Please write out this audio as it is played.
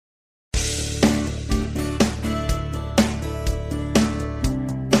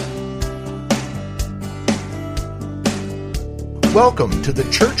Welcome to the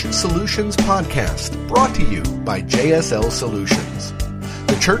Church Solutions Podcast, brought to you by JSL Solutions.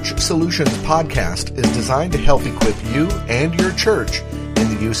 The Church Solutions Podcast is designed to help equip you and your church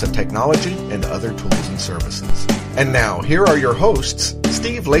in the use of technology and other tools and services. And now, here are your hosts,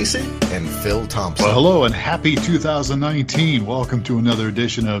 Steve Lacey and Phil Thompson. Well, hello and happy 2019. Welcome to another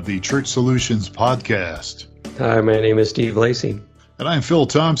edition of the Church Solutions Podcast. Hi, my name is Steve Lacey. And I'm Phil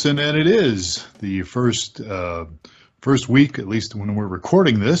Thompson, and it is the first week, at least when we're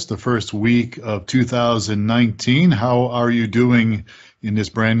recording this, the first week of 2019. How are you doing in this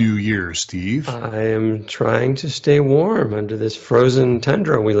brand new year, Steve? I am trying to stay warm under this frozen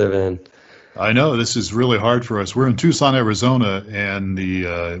tundra we live in. I know this is really hard for us. We're in Tucson, Arizona, and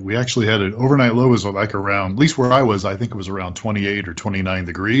we actually had an overnight low was like around, at least where I was, I think it was around 28 or 29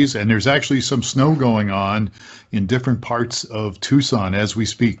 degrees, and there's actually some snow going on in different parts of Tucson as we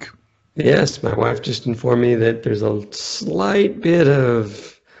speak. Yes, my wife just informed me that there's a slight bit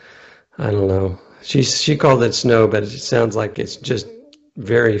of, I don't know, she called it snow, but it sounds like it's just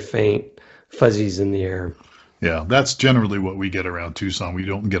very faint fuzzies in the air. Yeah, that's generally what we get around Tucson. We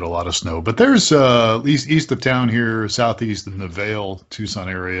don't get a lot of snow, but there's at least east of town here, southeast in the Vail, Tucson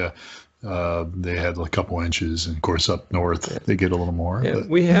area, they had a couple inches, and of course up north they get a little more. Yeah, but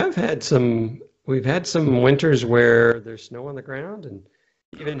we've had some winters where there's snow on the ground, and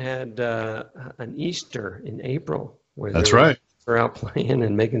even had an Easter in April where that's right. We're out playing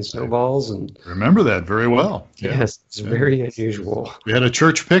and making snowballs, and remember that very well. Yeah. Yes, it's very unusual. We had a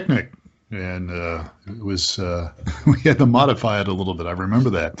church picnic, and it was we had to modify it a little bit. I remember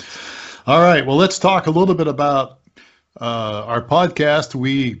that. All right, well, let's talk a little bit about our podcast.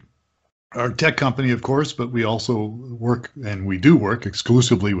 We are a tech company, of course, but we also work, and we do work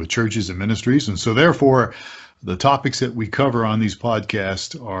exclusively with churches and ministries, and so therefore the topics that we cover on these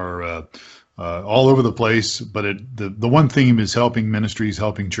podcasts are all over the place, but the one theme is helping ministries,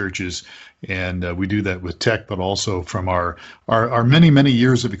 helping churches, and we do that with tech, but also from our many, many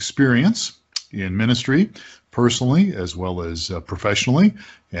years of experience in ministry, personally as well as professionally.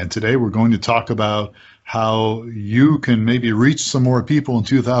 And today we're going to talk about how you can maybe reach some more people in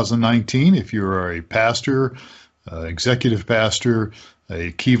 2019 if you're a pastor, executive pastor,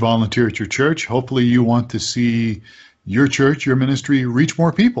 a key volunteer at your church. Hopefully you want to see your church, your ministry reach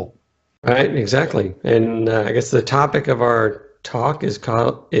more people. Right, exactly. And I guess the topic of our talk is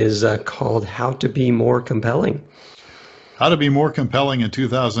called How to Be More Compelling. How to be more compelling in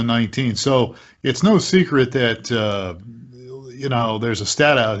 2019. So it's no secret that, there's a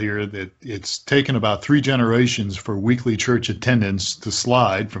stat out here that it's taken about 3 generations for weekly church attendance to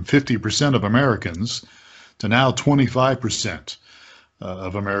slide from 50% of Americans to now 25%.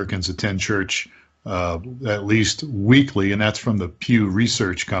 Of Americans attend church at least weekly, and that's from the Pew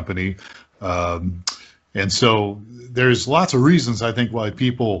Research Company. And so there's lots of reasons, I think, why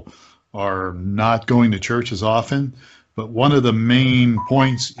people are not going to church as often. But one of the main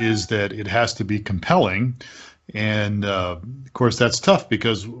points is that it has to be compelling. And, of course, that's tough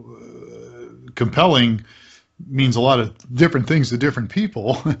because compelling means a lot of different things to different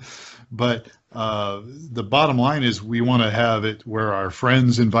people. But the bottom line is we want to have it where our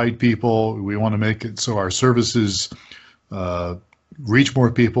friends invite people. We want to make it so our services reach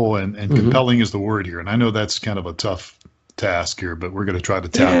more people, and compelling is the word here. And I know that's kind of a tough task here, but we're going to try to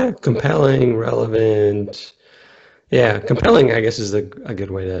tackle it. Compelling, relevant. Yeah, compelling, I guess, is a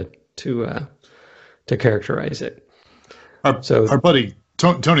good way to characterize it. Our buddy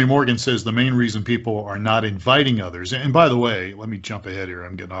Tony Morgan says the main reason people are not inviting others, and by the way, let me jump ahead here,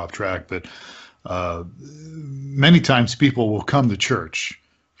 I'm getting off track, but many times people will come to church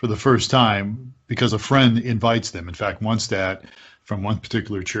for the first time because a friend invites them. In fact, one stat from one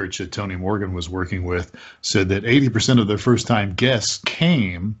particular church that Tony Morgan was working with said that 80% of their first-time guests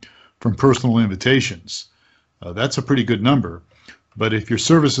came from personal invitations. That's a pretty good number, but if your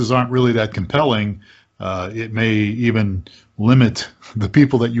services aren't really that compelling, it may even limit the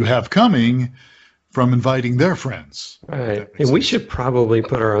people that you have coming from inviting their friends. Right. And we should probably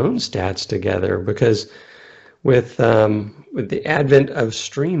put our own stats together, because with the advent of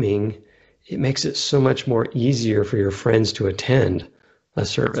streaming, it makes it so much more easier for your friends to attend a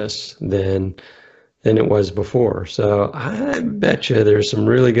service than it was before. So I bet you there's some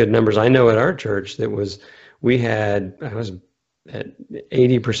really good numbers. I know at our church I was at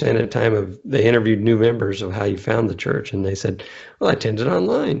 80% of the time they interviewed new members of how you found the church, and they said, well, I attended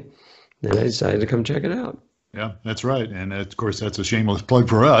online. Then I decided to come check it out. Yeah, that's right. And of course, that's a shameless plug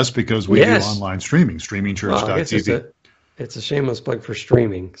for us because we do online streaming, streamingchurch.tv. It's a shameless plug for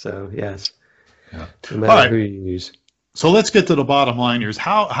streaming. So yes, yeah. No matter who you use. So let's get to the bottom line here is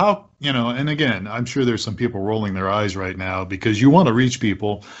how, and again, I'm sure there's some people rolling their eyes right now because you want to reach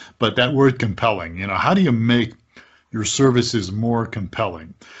people, but that word compelling, how do you make your services more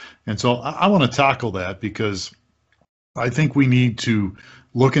compelling? And so I want to tackle that because I think we need to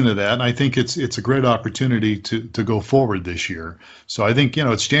look into that. And I think it's a great opportunity to go forward this year. So I think,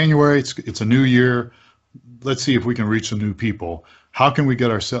 it's January, it's a new year. Let's see if we can reach some new people. How can we get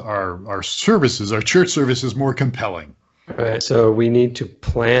our services, our church services, more compelling? All right, so we need to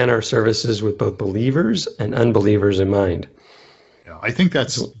plan our services with both believers and unbelievers in mind. Yeah, I think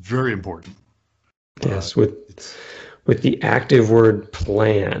that's very important. Yes, with the active word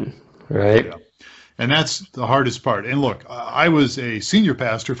plan, right? Yeah. And that's the hardest part. And look, I was a senior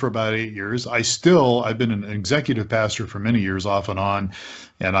pastor for about 8 years. I've been an executive pastor for many years off and on,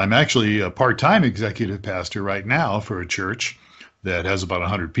 and I'm actually a part-time executive pastor right now for a church that has about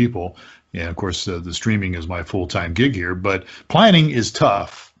 100 people. And of course, the streaming is my full-time gig here, but planning is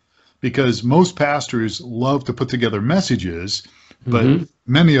tough because most pastors love to put together messages, but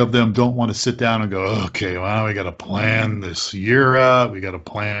many of them don't want to sit down and go, okay, well, we got to plan this year out. We got to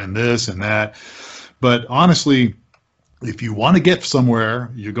plan this and that. But honestly, if you want to get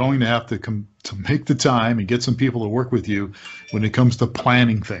somewhere, you're going to have to make the time and get some people to work with you when it comes to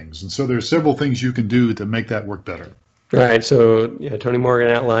planning things. And so there's several things you can do to make that work better. Right. So Tony Morgan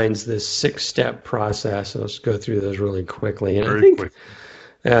outlines this 6-step process. So let's go through those really quickly. And I think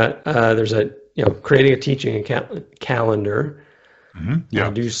there's creating a teaching calendar.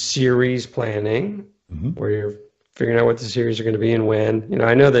 Do series planning where you're figuring out what the series are going to be and when.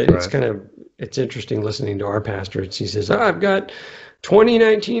 I know that it's interesting listening to our pastor. He says, I've got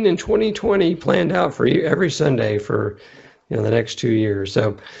 2019 and 2020 planned out for you every Sunday for the next 2 years.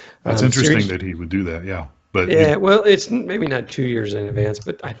 So that's interesting that he would do that. Yeah. But well, it's maybe not 2 years in advance,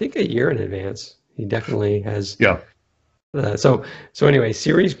 but I think a year in advance. He definitely has. Yeah. So anyway,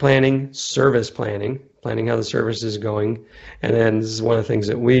 series planning, service planning how the service is going. And then this is one of the things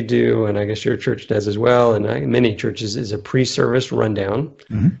that we do, and I guess your church does as well, and many churches, is a pre-service rundown.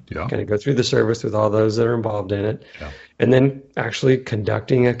 Kind of go through the service with all those that are involved in it. Yeah. And then actually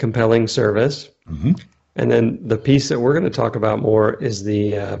conducting a compelling service. And then the piece that we're going to talk about more is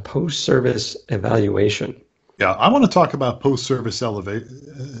the post-service evaluation. Yeah, I want to talk about post-service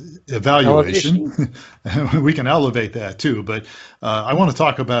evaluation. We can elevate that too, but I want to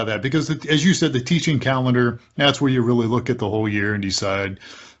talk about that because, as you said, the teaching calendar, that's where you really look at the whole year and decide,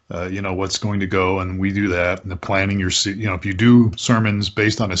 what's going to go, and we do that. And the planning, if you do sermons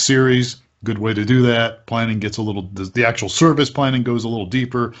based on a series, good way to do that. Planning gets the actual service planning goes a little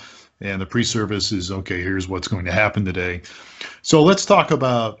deeper. And the pre-service is, okay, here's what's going to happen today. So let's talk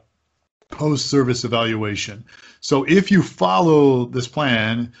about post-service evaluation. So if you follow this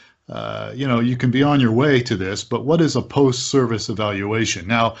plan, you can be on your way to this, but what is a post-service evaluation?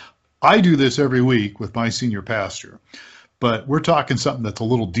 Now, I do this every week with my senior pastor, but we're talking something that's a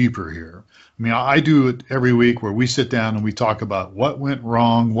little deeper here. I mean, I do it every week where we sit down and we talk about what went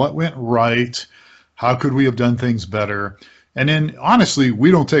wrong, what went right, how could we have done things better. And then, honestly,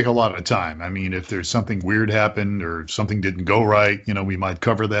 we don't take a lot of time. I mean, if there's something weird happened or something didn't go right, we might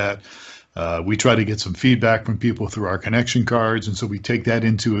cover that. We try to get some feedback from people through our connection cards, and so we take that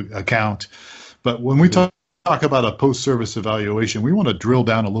into account. But when we talk about a post-service evaluation, we want to drill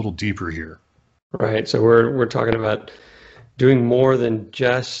down a little deeper here. Right. So we're talking about doing more than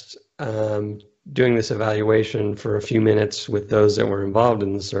just doing this evaluation for a few minutes with those that were involved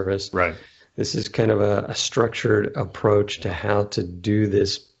in the service. Right. This is kind of a structured approach to how to do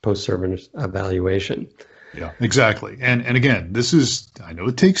this post-service evaluation. Yeah, exactly. And again, I know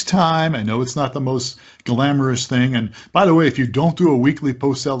it takes time. I know it's not the most glamorous thing. And by the way, if you don't do a weekly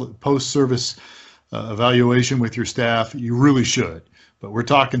post-service evaluation with your staff, you really should. But we're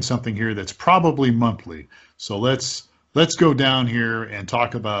talking something here that's probably monthly. So let's go down here and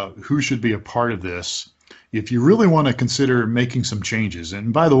talk about who should be a part of this. If you really want to consider making some changes,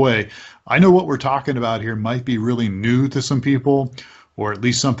 and by the way, I know what we're talking about here might be really new to some people, or at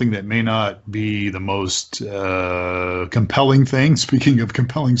least something that may not be the most compelling thing, speaking of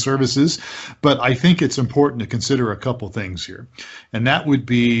compelling services, but I think it's important to consider a couple things here. And that would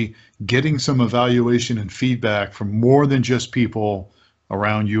be getting some evaluation and feedback from more than just people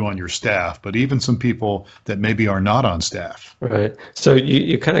around you on your staff, but even some people that maybe are not on staff. Right. So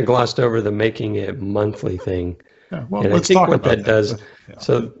you kind of glossed over the making it monthly thing. Yeah, well, and let's I think talk what about that does. Yeah.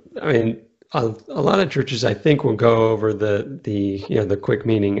 So, I mean, a lot of churches, I think, will go over the quick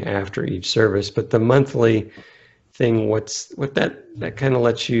meeting after each service, but the monthly thing, what that kind of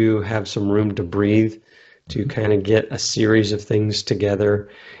lets you have some room to breathe, to kind of get a series of things together.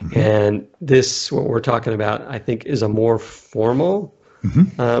 And this, what we're talking about, I think, is a more formal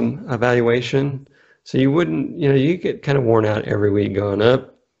evaluation. So you wouldn't, you get kind of worn out every week going up.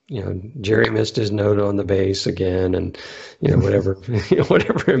 Jerry missed his note on the bass again, and whatever,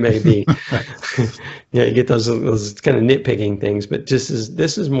 whatever it may be. You get those kind of nitpicking things, but this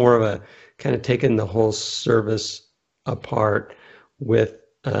is more of a kind of taking the whole service apart with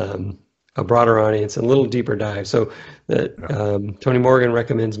a broader audience, a little deeper dive. So that Tony Morgan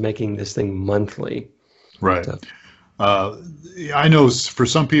recommends making this thing monthly. Right. So, I know for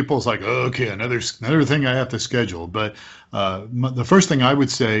some people it's like, oh, okay, another thing I have to schedule. But the first thing I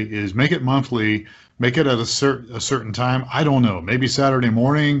would say is make it monthly, make it at a certain time. I don't know, maybe Saturday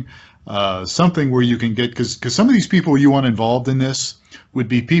morning, something where you can get, because some of these people you want involved in this would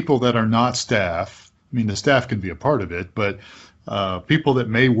be people that are not staff. I mean, the staff can be a part of it, but people that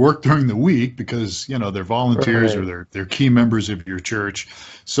may work during the week because, they're volunteers or they're key members of your church.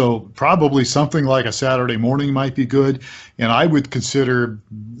 So probably something like a Saturday morning might be good. And I would consider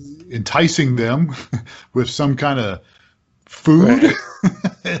enticing them with some kind of food,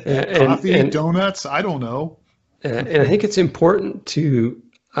 coffee, donuts, I don't know. And I think it's important to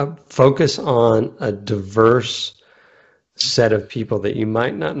focus on a diverse set of people that you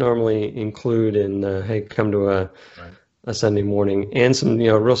might not normally include in, hey, come to a Sunday morning, and some,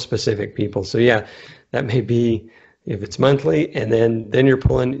 real specific people. So yeah, that may be if it's monthly, and then you're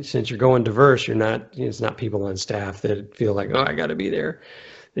pulling, since you're going diverse, you're not, it's not people on staff that feel like, oh, I got to be there.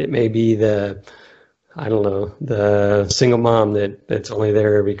 It may be the single mom that's only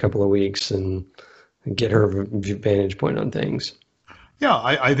there every couple of weeks and get her vantage point on things. Yeah,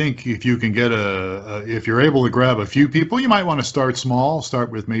 I think if you can get if you're able to grab a few people, you might want to start small,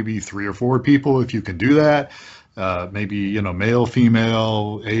 start with maybe 3 or 4 people if you can do that. Maybe, male,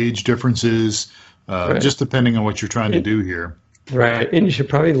 female, age differences, just depending on what you're trying to do here. Right. And you should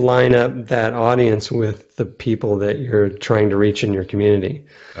probably line up that audience with the people that you're trying to reach in your community.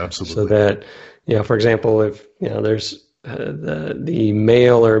 Absolutely. So that, for example, if, there's the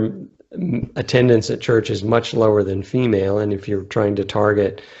male or attendance at church is much lower than female. And if you're trying to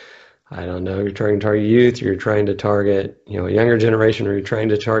target, I don't know, you're trying to target youth, you're trying to target, a younger generation, or you're trying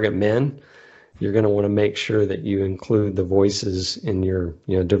to target men, you're going to want to make sure that you include the voices in your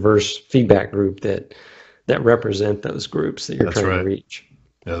diverse feedback group that represent those groups that you're trying to reach.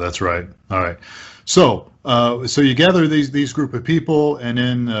 Yeah, that's right. All right. So you gather these group of people, and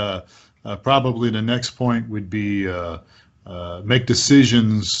then probably the next point would be make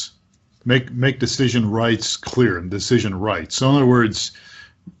decisions, make decision rights clear and decision rights. So in other words,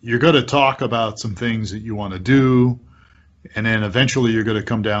 you're going to talk about some things that you want to do, and then eventually you're going to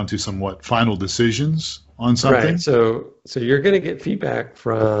come down to somewhat final decisions on something. Right. So you're going to get feedback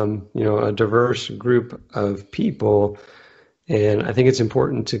from, a diverse group of people. And I think it's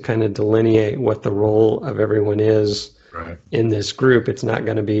important to kind of delineate what the role of everyone is in this group. It's not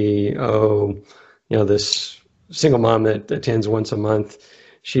going to be, this single mom that attends once a month,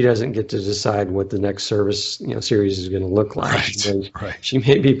 she doesn't get to decide what the next service, series is going to look like. Right. She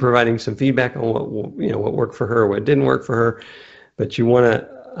may be providing some feedback on what worked for her, what didn't work for her, but you want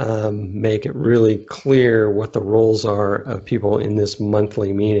to make it really clear what the roles are of people in this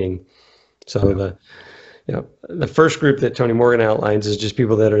monthly meeting. So the first group that Tony Morgan outlines is just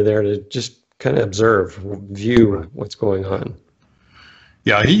people that are there to just kind of observe, view what's going on.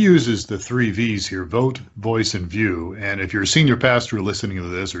 Yeah, he uses the 3 V's here: vote, voice, and view. And if you're a senior pastor listening to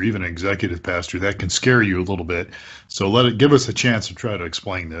this, or even an executive pastor, that can scare you a little bit. So give us a chance to try to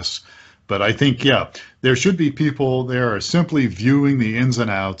explain this. But I think, there should be people there are simply viewing the ins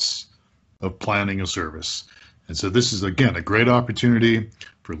and outs of planning a service. And so this is, again, a great opportunity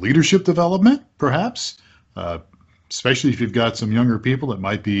for leadership development, perhaps, especially if you've got some younger people that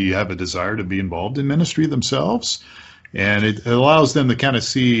might have a desire to be involved in ministry themselves. And it allows them to kind of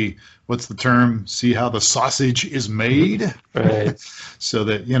see, what's the term, see how the sausage is made, right? So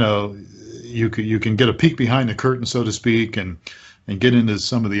that, you can get a peek behind the curtain, so to speak, and get into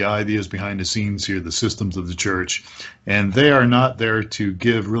some of the ideas behind the scenes here, the systems of the church. And they are not there to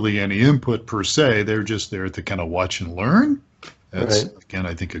give really any input per se. They're just there to kind of watch and learn. That's, again,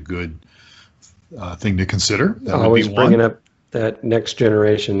 I think a good thing to consider. That always would be bringing up that next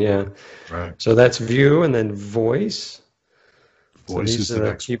generation, yeah. Right. So that's view, and then voice. So these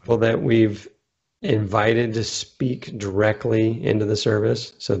are the people that we've invited to speak directly into the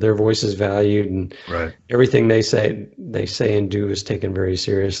service. So their voice is valued, and everything they say and do is taken very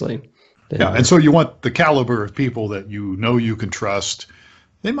seriously. And so you want the caliber of people that you can trust.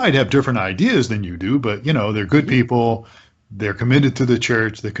 They might have different ideas than you do, but they're good people. they're committed to the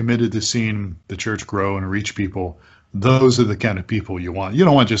church, they're committed to seeing the church grow and reach people. Those are the kind of people you want. You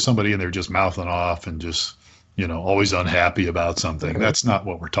don't want just somebody in there just mouthing off and just, always unhappy about something. That's not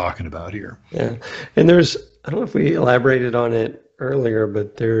what we're talking about here. Yeah. And I don't know if we elaborated on it earlier,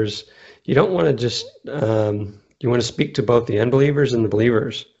 but you don't want to just, you want to speak to both the unbelievers and the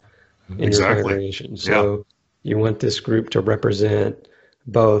believers in your congregation. So you want this group to represent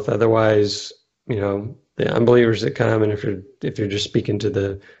both. Otherwise, the unbelievers that come, and if you're just speaking to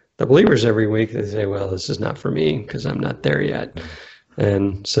the believers every week, they say, well, this is not for me because I'm not there yet.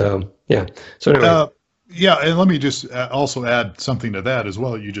 And so, yeah. So anyway. And let me just also add something to that as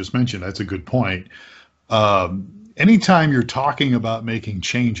well. You just mentioned, that's a good point. Anytime you're talking about making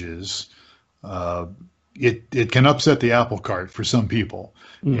changes, it can upset the apple cart for some people.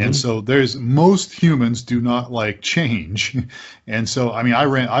 Mm-hmm. And so most humans do not like change. And so,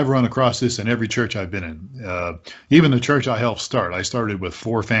 I've run across this in every church I've been in. Even the church I helped start, I started with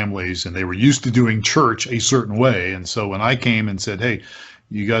 4 families and they were used to doing church a certain way. And so when I came and said, hey,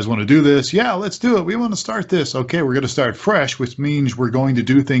 you guys want to do this? Yeah, let's do it. We want to start this. Okay, we're going to start fresh, which means we're going to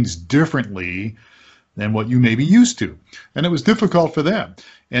do things differently than what you may be used to. And it was difficult for them.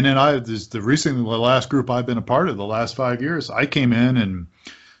 And then the last group I've been a part of the last 5 years, I came in and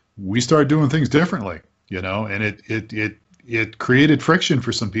we started doing things differently, and it created friction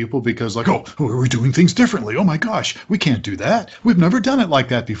for some people because we're doing things differently. Oh my gosh, we can't do that. We've never done it like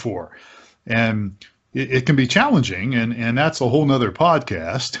that before. And it can be challenging, and that's a whole nother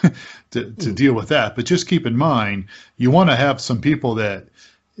podcast to deal with that. But just keep in mind, you want to have some people that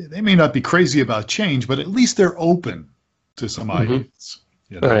they may not be crazy about change, but at least they're open to some ideas.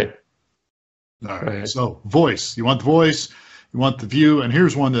 Right. All right. So voice. You want the voice, you want the view, and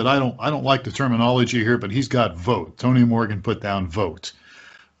here's one that I don't like the terminology here, but he's got vote. Tony Morgan put down vote.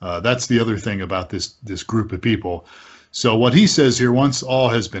 That's the other thing about this group of people. So what he says here, once all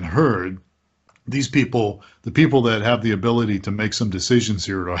has been heard, these people, the people that have the ability to make some decisions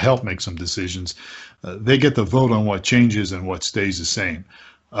here or help make some decisions, they get the vote on what changes and what stays the same.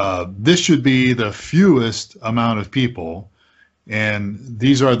 This should be the fewest amount of people, and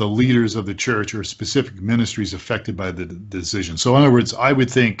these are the leaders of the church or specific ministries affected by the decision. So in other words, I would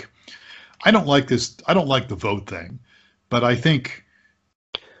think, I don't like the vote thing, but I think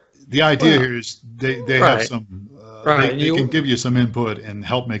the idea here is they have some, they can give you some input and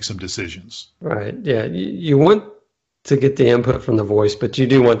help make some decisions. Right, yeah. You want to get the input from the voice, but you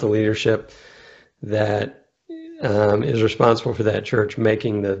do want the leadership that is responsible for that church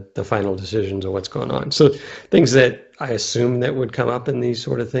making the final decisions of what's going on. So things that I assume that would come up in these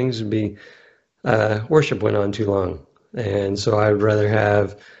sort of things would be worship went on too long. And so I would rather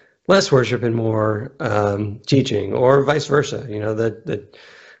have less worship and more teaching, or vice versa.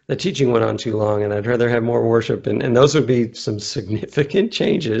 The teaching went on too long and I'd rather have more worship. And those would be some significant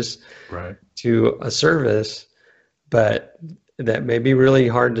changes to a service, but that may be really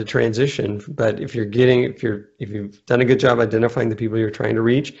hard to transition. But if you've done a good job identifying the people you're trying to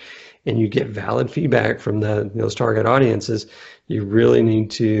reach, and you get valid feedback from those target audiences, you really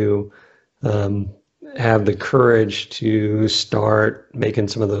need to have the courage to start making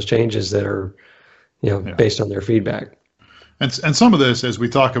some of those changes that are, based on their feedback. And some of this, as we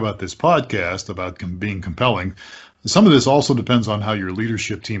talk about this podcast about being compelling, some of this also depends on how your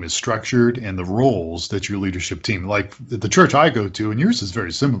leadership team is structured and the roles that your leadership team, like the church I go to, and yours is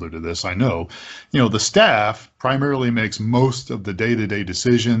very similar to this, I know, the staff primarily makes most of the day-to-day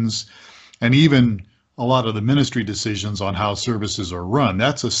decisions and even a lot of the ministry decisions on how services are run.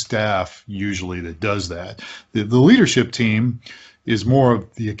 That's a staff usually that does that. The leadership team is more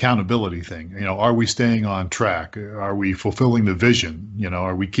of the accountability thing. Are we staying on track? Are we fulfilling the vision?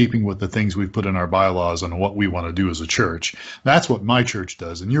 Are we keeping with the things we've put in our bylaws on what we want to do as a church? That's what my church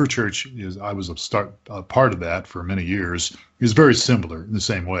does. And your church I was a part of that for many years, is very similar in the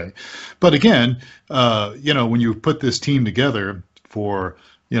same way. But again, when you put this team together for,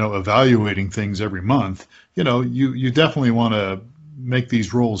 evaluating things every month, you definitely want to make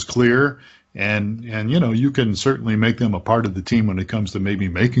these roles clear. And you can certainly make them a part of the team when it comes to maybe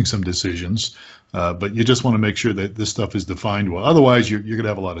making some decisions, but you just want to make sure that this stuff is defined well. Otherwise, you're going to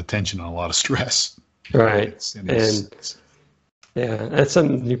have a lot of tension and a lot of stress. Right. That's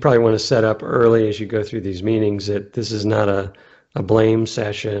something you probably want to set up early as you go through these meetings, that this is not a blame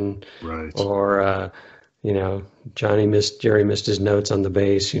session, right? Or Jerry missed his notes on the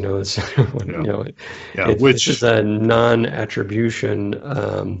bass. It's which is a non-attribution,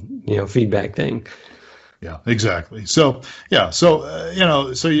 feedback thing. Yeah, exactly. So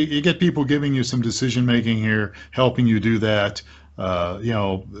you get people giving you some decision making here, helping you do that.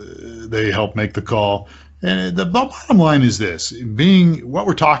 They help make the call, And the bottom line is this: what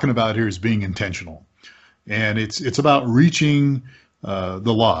we're talking about here is being intentional, and it's about reaching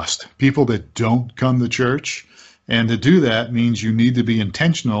the lost, people that don't come to church. And to do that means you need to be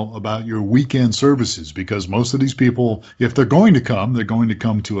intentional about your weekend services, because most of these people, if they're going to come, they're going to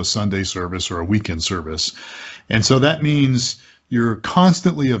come to a Sunday service or a weekend service. And so that means you're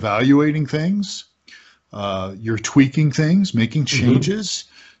constantly evaluating things, you're tweaking things, making changes.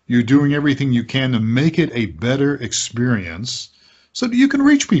 You're doing everything you can to make it a better experience so that you can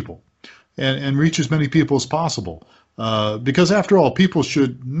reach people and reach as many people as possible. Because after all, people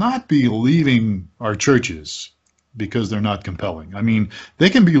should not be leaving our churches because they're not compelling. I mean, they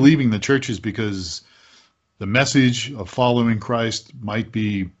can be leaving the churches because the message of following Christ might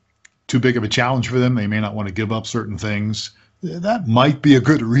be too big of a challenge for them. They may not want to give up certain things. That might be a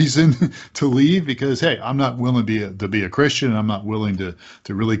good reason to leave, because, hey, I'm not willing to be a Christian. I'm not willing to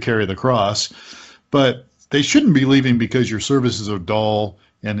really carry the cross. But they shouldn't be leaving because your services are dull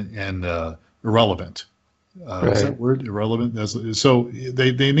and irrelevant. Right. Is that word irrelevant? So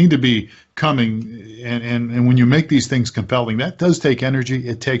they need to be coming, and when you make these things compelling, that does take energy.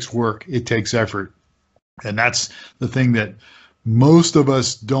 It takes work. It takes effort. And that's the thing that most of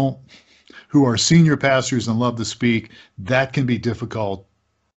us don't, who are senior pastors and love to speak, that can be difficult.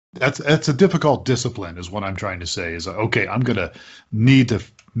 That's a difficult discipline, is what I'm trying to say. Is, okay, I'm going to need to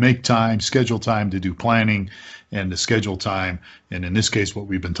make time, schedule time to do planning, and to schedule time. And in this case, what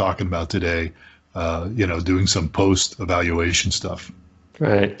we've been talking about today, doing some post-evaluation stuff.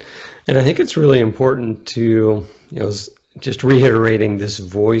 Right. And I think it's really important to, just reiterating this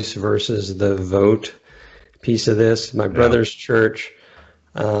voice versus the vote piece of this. My brother's church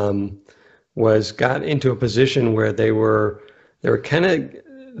got into a position where they were kind of,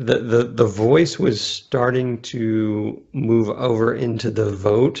 the voice was starting to move over into the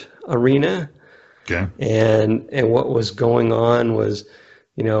vote arena. Okay. And what was going on was,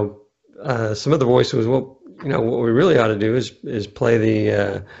 some of the voice was, what we really ought to do is play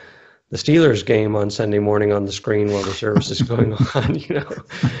the Steelers game on Sunday morning on the screen while the service is going on,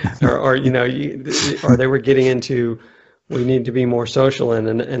 or they were getting into, we need to be more social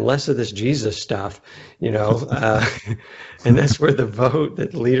and less of this Jesus stuff, and that's where the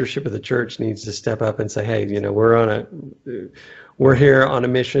leadership of the church needs to step up and say, hey, we're here on a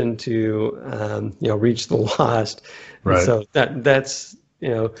mission to, reach the lost. Right. And so that's,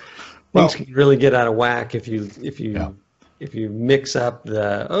 things can really get out of whack if you mix up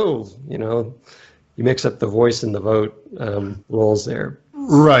you mix up the voice and the vote roles there.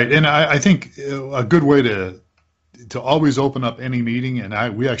 Right. And I think a good way to always open up any meeting,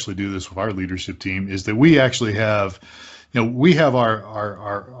 and we actually do this with our leadership team, is that we actually have, we have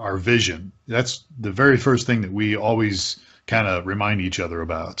our vision. That's the very first thing that we always kind of remind each other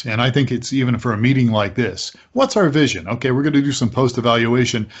about. And I think it's even for a meeting like this. What's our vision? Okay, we're going to do some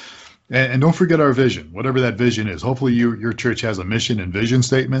post-evaluation. And don't forget our vision, whatever that vision is. Hopefully your church has a mission and vision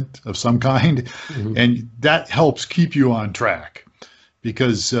statement of some kind, and that helps keep you on track.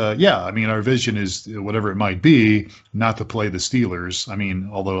 Because, our vision is, whatever it might be, not to play the Steelers. I mean,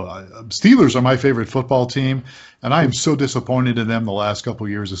 although Steelers are my favorite football team, and I am so disappointed in them the last couple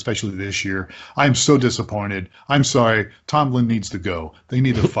of years, especially this year. I'm so disappointed. I'm sorry. Tomlin needs to go. They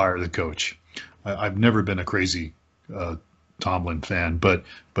need to fire the coach. I've never been a crazy Tomlin fan, but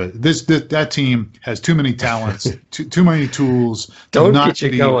that team has too many talents, too many tools to not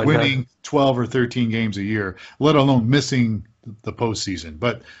be winning 12 or 13 games a year, let alone missing the postseason.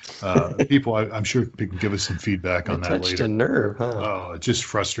 But people, I'm sure they can give us some feedback on that later. Touched a nerve, huh? Oh, it just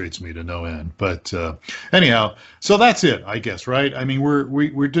frustrates me to no end. But anyhow, so that's it, I guess, right? I mean,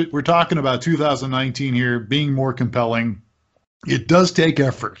 we're talking about 2019 here, being more compelling. It does take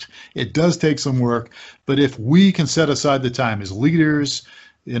effort. It does take some work. But if we can set aside the time as leaders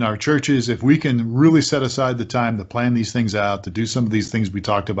in our churches, if we can really set aside the time to plan these things out, to do some of these things we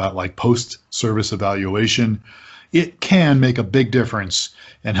talked about, like post-service evaluation, it can make a big difference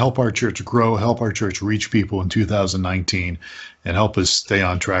and help our church grow, help our church reach people in 2019, and help us stay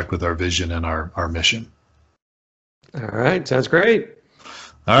on track with our vision and our mission. All right. Sounds great.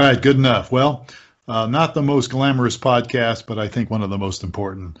 All right. Good enough. Well, not the most glamorous podcast, but I think one of the most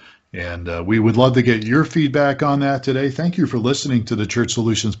important. And we would love to get your feedback on that today. Thank you for listening to the Church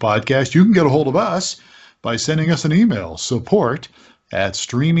Solutions Podcast. You can get a hold of us by sending us an email,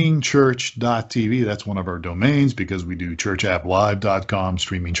 support@streamingchurch.tv. That's one of our domains, because we do churchapplive.com,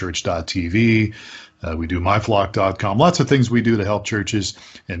 streamingchurch.tv. We do myflock.com. Lots of things we do to help churches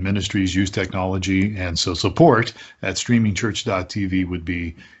and ministries use technology. And so support@streamingchurch.tv would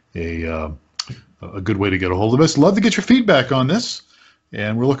be a good way to get a hold of us. Love to get your feedback on this.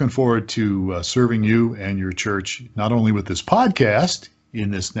 And we're looking forward to serving you and your church, not only with this podcast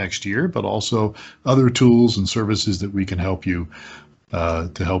in this next year, but also other tools and services that we can help you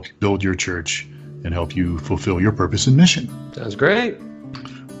to help build your church and help you fulfill your purpose and mission. Sounds great.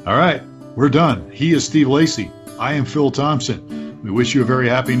 All right, we're done. He is Steve Lacey. I am Phil Thompson. We wish you a very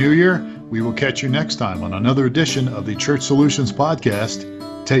happy new year. We will catch you next time on another edition of the Church Solutions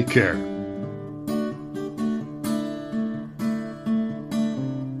Podcast. Take care.